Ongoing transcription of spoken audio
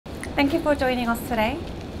Thank you for joining us today.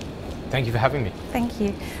 Thank you for having me. Thank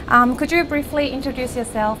you. Could you briefly introduce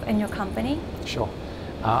yourself and your company? Sure.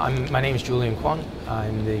 My name is Julian Kwan.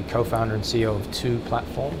 I'm the co-founder and CEO of two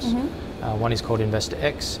platforms. One is called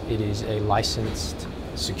InvestorX. It is a licensed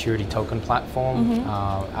security token platform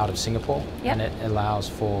out of Singapore, and it allows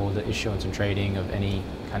for the issuance and trading of any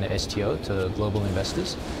kind of STO to global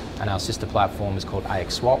investors. And our sister platform is called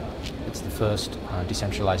IXSwap. It's the first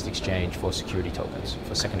decentralized exchange for security tokens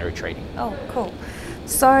for secondary trading. Oh, cool.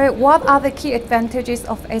 So what are the key advantages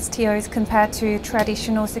of STOs compared to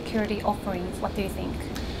traditional security offerings? What do you think?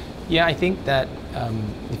 Yeah, I think that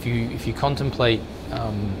if you contemplate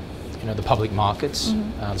the public markets,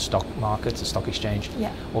 the stock markets, the stock exchange.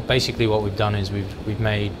 Well, basically what we've done is we've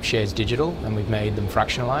made shares digital and we've made them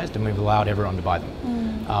fractionalized and we've allowed everyone to buy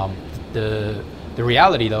them. The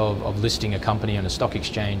reality though of listing a company on a stock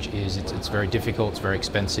exchange is it's very difficult, it's very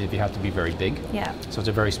expensive, you have to be very big. So it's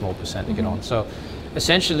a very small percent to get on. So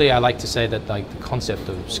essentially I like to say that like the concept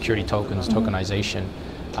of security tokens, tokenization,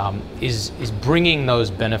 is bringing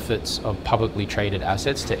those benefits of publicly traded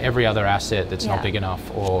assets to every other asset that's not big enough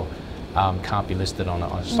or can't be listed on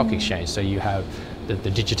a stock exchange. So you have the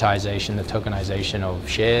digitization, the tokenization of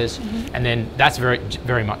shares, and then that's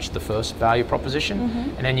very much the first value proposition.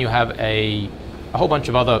 And then you have a whole bunch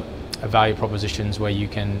of other value propositions where you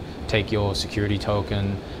can take your security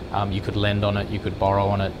token, you could lend on it, you could borrow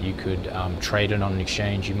on it, you could trade it on an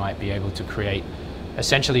exchange. You might be able to create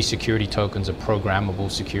essentially security tokens are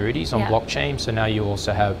programmable securities on blockchain. So now you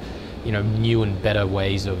also have new and better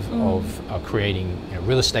ways of creating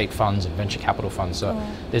real estate funds and venture capital funds. So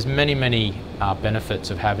there's many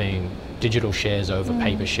benefits of having digital shares over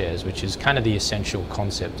paper shares, which is kind of the essential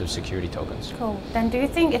concept of security tokens. Cool. Then do you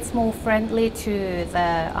think it's more friendly to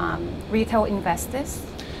the retail investors?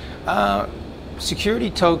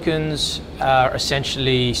 Security tokens are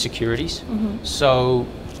essentially securities. So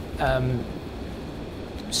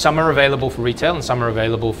some are available for retail and some are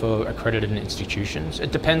available for accredited institutions.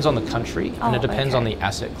 It depends on the country and it depends on the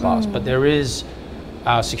asset class, but there is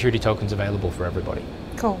security tokens available for everybody.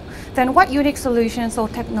 Cool. Then what unique solutions or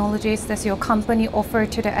technologies does your company offer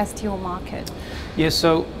to the STO market? Yeah,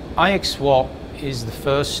 so IXSwap is the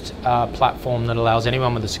first platform that allows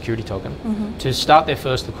anyone with a security token to start their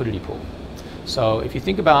first liquidity pool. So if you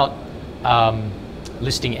think about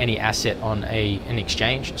listing any asset on an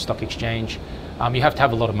exchange, a stock exchange, you have to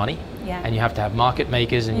have a lot of money and you have to have market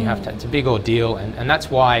makers and you have to, it's a big ordeal, and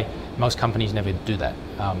that's why most companies never do that.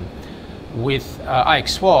 With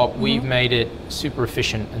IXSwap, we've made it super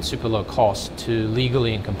efficient and super low cost to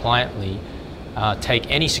legally and compliantly take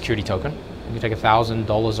any security token. You can take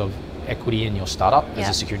 $1,000 of equity in your startup as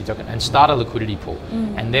a security token and start a liquidity pool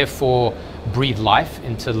and therefore breathe life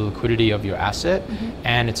into the liquidity of your asset,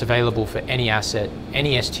 and it's available for any asset,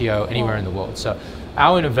 any STO, anywhere in the world. So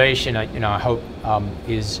our innovation, I hope,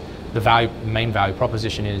 is the main value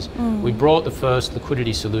proposition is we brought the first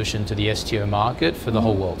liquidity solution to the STO market for the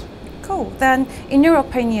whole world. Cool. Then, in your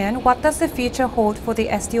opinion, what does the future hold for the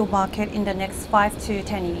STO market in the next 5 to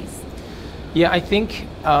 10 years? Yeah, I think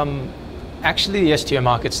actually the STO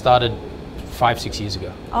market started 5-6 years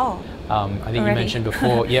ago. I think you mentioned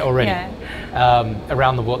before, already.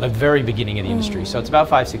 Around the world, the very beginning of the industry. So it's about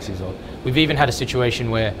 5-6 years old. We've even had a situation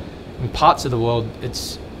where in parts of the world,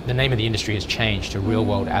 the name of the industry has changed to real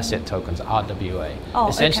world asset tokens, RWA.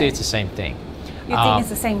 Essentially, it's the same thing. You think it's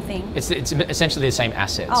the same thing? It's essentially the same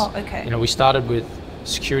assets. We started with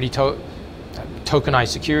security, tokenized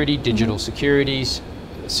security, digital securities,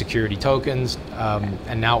 security tokens,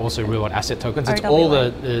 and now also real world asset tokens. It's all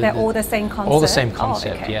they're all the same concept. All the same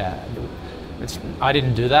concept, I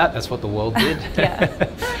didn't do that. That's what the world did.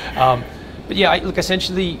 But look,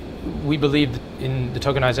 essentially, we believe in the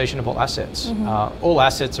tokenization of all assets. All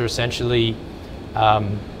assets are essentially,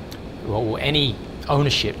 any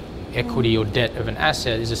ownership, equity or debt of an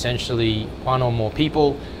asset is essentially one or more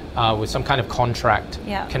people with some kind of contract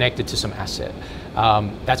connected to some asset.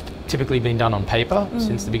 That's typically been done on paper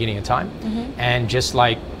since the beginning of time. And just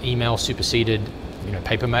like email superseded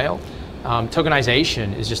paper mail,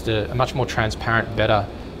 tokenization is just a much more transparent, better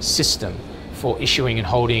system for issuing and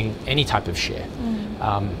holding any type of share.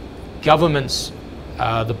 Governments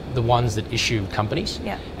are the ones that issue companies,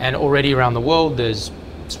 and already around the world there's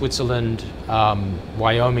Switzerland,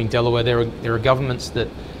 Wyoming, Delaware. There are governments that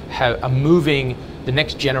are moving the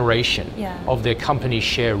next generation of their company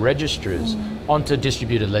share registers onto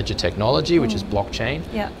distributed ledger technology, which is blockchain,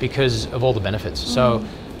 because of all the benefits. So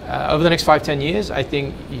over the next 5-10 years, I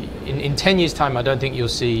think in 10 years time, I don't think you'll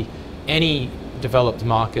see any developed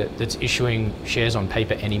market that's issuing shares on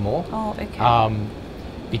paper anymore.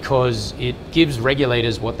 because it gives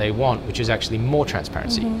regulators what they want, which is actually more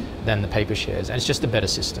transparency than the paper shares. And it's just a better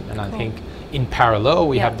system. And I think in parallel,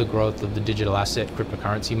 we have the growth of the digital asset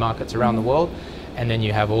cryptocurrency markets around the world. And then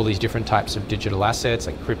you have all these different types of digital assets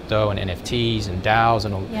like crypto and NFTs and DAOs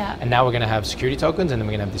and all. And now we're going to have security tokens, and then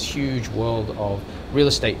we're going to have this huge world of real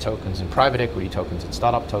estate tokens and private equity tokens and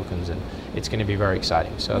startup tokens, and it's going to be very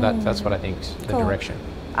exciting. So that's what I think is the direction.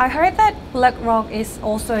 I heard that BlackRock is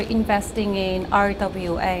also investing in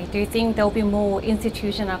RWA. Do you think there'll be more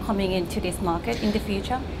institutions coming into this market in the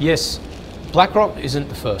future? Yes. BlackRock isn't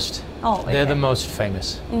the first. Oh, okay. They're the most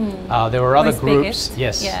famous. There were other groups,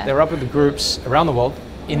 there are other groups around the world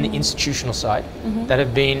in the institutional side that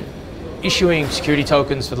have been issuing security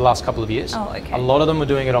tokens for the last couple of years. A lot of them were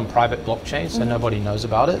doing it on private blockchains, so nobody knows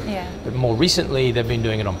about it. But more recently, they've been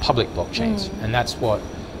doing it on public blockchains, and that's what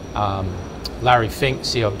Larry Fink,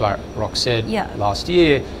 CEO of BlackRock, said last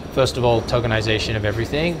year. First of all, tokenization of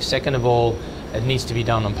everything. Second of all, it needs to be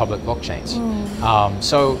done on public blockchains.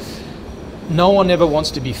 So no one ever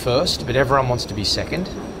wants to be first, but everyone wants to be second.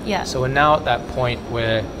 So we're now at that point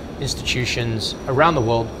where institutions around the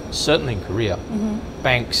world, certainly in Korea,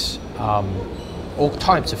 banks, all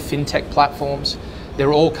types of fintech platforms,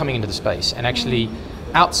 they're all coming into the space. And actually,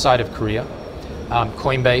 outside of Korea,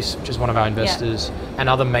 Coinbase, which is one of our investors, and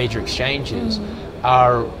other major exchanges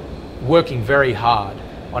are working very hard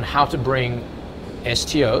on how to bring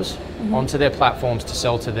STOs onto their platforms to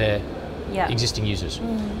sell to their existing users.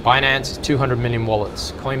 Binance, 200 million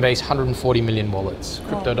wallets. Coinbase, 140 million wallets.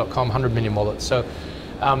 Crypto.com, 100 million wallets. So,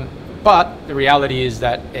 but the reality is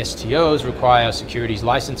that STOs require securities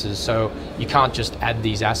licenses, so you can't just add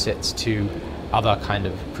these assets to other kind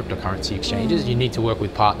of cryptocurrency exchanges. You need to work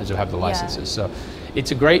with partners who have the licenses. So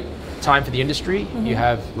it's a great time for the industry. You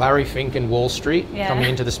have Larry Fink and Wall Street coming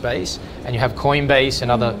into the space, and you have Coinbase and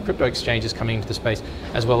other crypto exchanges coming into the space,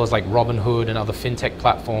 as well as like Robinhood and other fintech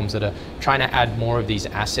platforms that are trying to add more of these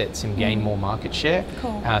assets and gain more market share.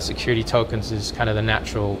 Security tokens is kind of the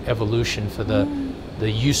natural evolution for the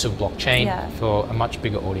use of blockchain for a much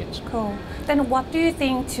bigger audience. Then what do you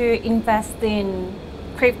think to invest in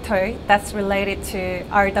crypto that's related to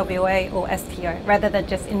RWA or STO rather than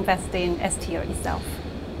just invest in STO itself?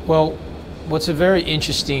 Well, what's a very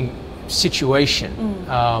interesting situation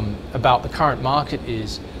about the current market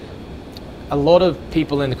is a lot of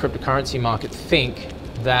people in the cryptocurrency market think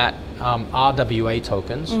that RWA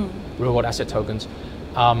tokens, real world asset tokens,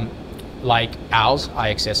 like ours,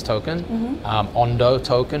 IXS token, Ondo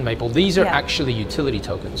token, Maple, these are actually utility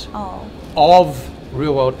tokens of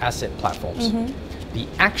real world asset platforms. The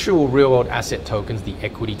actual real world asset tokens, the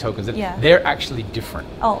equity tokens, they're actually different.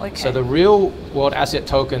 So the real world asset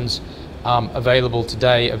tokens available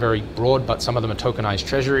today are very broad, but some of them are tokenized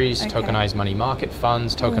treasuries, tokenized money market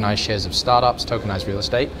funds, tokenized shares of startups, tokenized real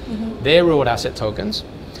estate. They're real world asset tokens.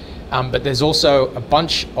 But there's also a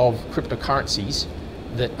bunch of cryptocurrencies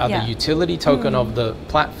that are the utility token of the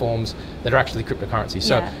platforms that are actually cryptocurrencies.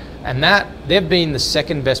 So, and that they've been the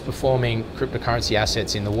second best performing cryptocurrency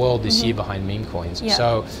assets in the world this year behind meme coins.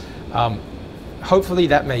 So hopefully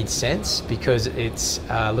that made sense, because it's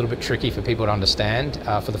a little bit tricky for people to understand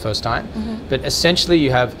for the first time. But essentially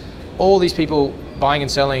you have all these people buying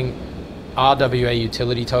and selling RWA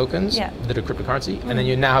utility tokens that are cryptocurrency, and then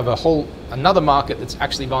you now have another market that's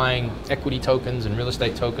actually buying equity tokens and real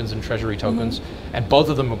estate tokens and treasury tokens, and both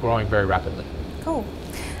of them are growing very rapidly.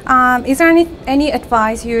 Is there any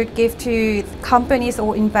advice you would give to companies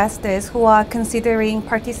or investors who are considering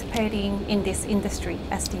participating in this industry,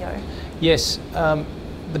 STO? Yes,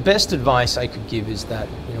 the best advice I could give is that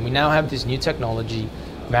we now have this new technology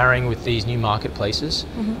marrying with these new marketplaces.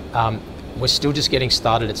 We're still just getting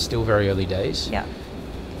started. It's still very early days.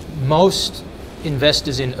 Most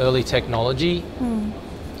investors in early technology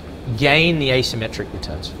gain the asymmetric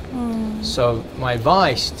returns. So my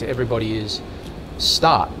advice to everybody is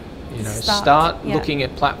start looking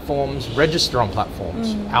at platforms, register on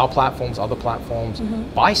platforms, our platforms, other platforms,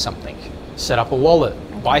 buy something, set up a wallet,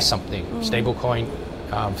 buy something, stablecoin,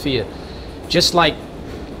 fiat. Just like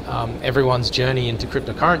everyone's journey into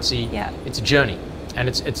cryptocurrency, it's a journey, and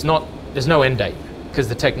it's not, there's no end date, because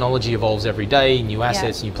the technology evolves every day, new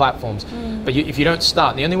assets, new platforms. But if you don't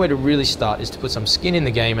start, the only way to really start is to put some skin in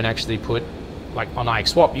the game and actually put, like on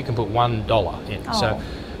IXSwap, you can put $1 in. So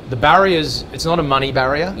the barriers, it's not a money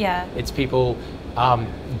barrier. It's people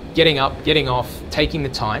getting up, getting off, taking the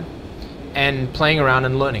time and playing around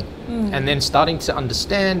and learning. And then starting to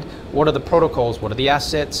understand what are the protocols, what are the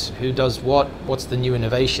assets, who does what, what's the new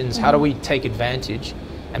innovations, how do we take advantage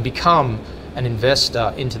and become an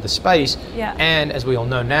investor into the space. And as we all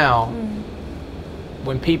know now,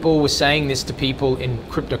 when people were saying this to people in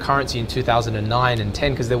cryptocurrency in 2009 and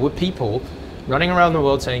 10, because there were people running around the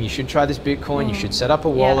world saying you should try this Bitcoin, you should set up a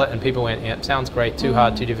wallet, and people went, yeah, sounds great, too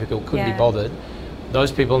hard, too difficult, couldn't be bothered.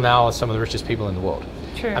 Those people now are some of the richest people in the world.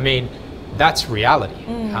 True. I mean, that's reality.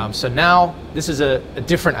 So now this is a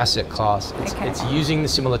different asset class. It's using the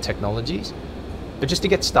similar technologies, but just to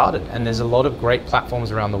get started. And there's a lot of great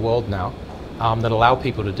platforms around the world now that allow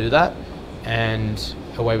people to do that, and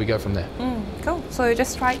away we go from there. Cool. So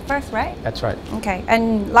just try it first, right? That's right. Okay.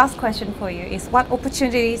 And last question for you is, what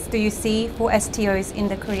opportunities do you see for STOs in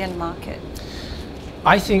the Korean market?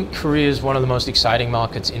 I think Korea is one of the most exciting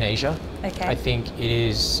markets in Asia. Okay. I think it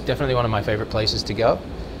is definitely one of my favorite places to go.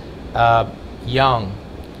 Young,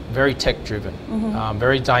 very tech-driven,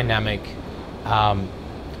 very dynamic.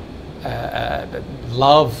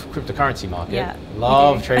 Love cryptocurrency market.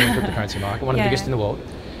 Love trading cryptocurrency market. One of the biggest in the world.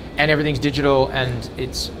 And everything's digital, and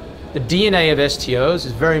it's the DNA of STOs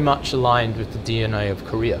is very much aligned with the DNA of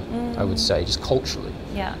Korea, I would say, just culturally.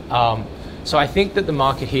 So I think that the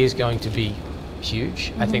market here is going to be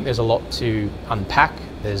huge. I think there's a lot to unpack.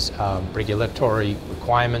 There's regulatory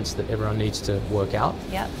requirements that everyone needs to work out.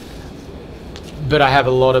 But I have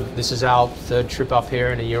a lot of, this is our third trip up here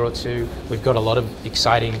in a year or two. We've got a lot of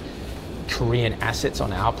exciting Korean assets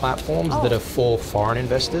on our platforms that are for foreign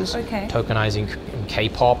investors, tokenizing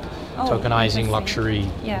K-pop, tokenizing luxury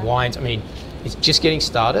wines. I mean, it's just getting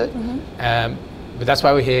started, but that's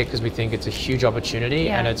why we're here, because we think it's a huge opportunity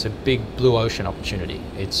and it's a big blue ocean opportunity.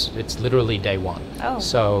 It's literally day one.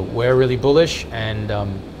 So we're really bullish and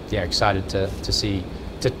excited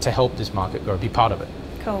to help this market grow, be part of it.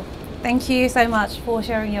 Cool. Thank you so much for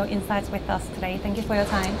sharing your insights with us today. Thank you for your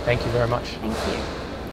time. Thank you very much. Thank you.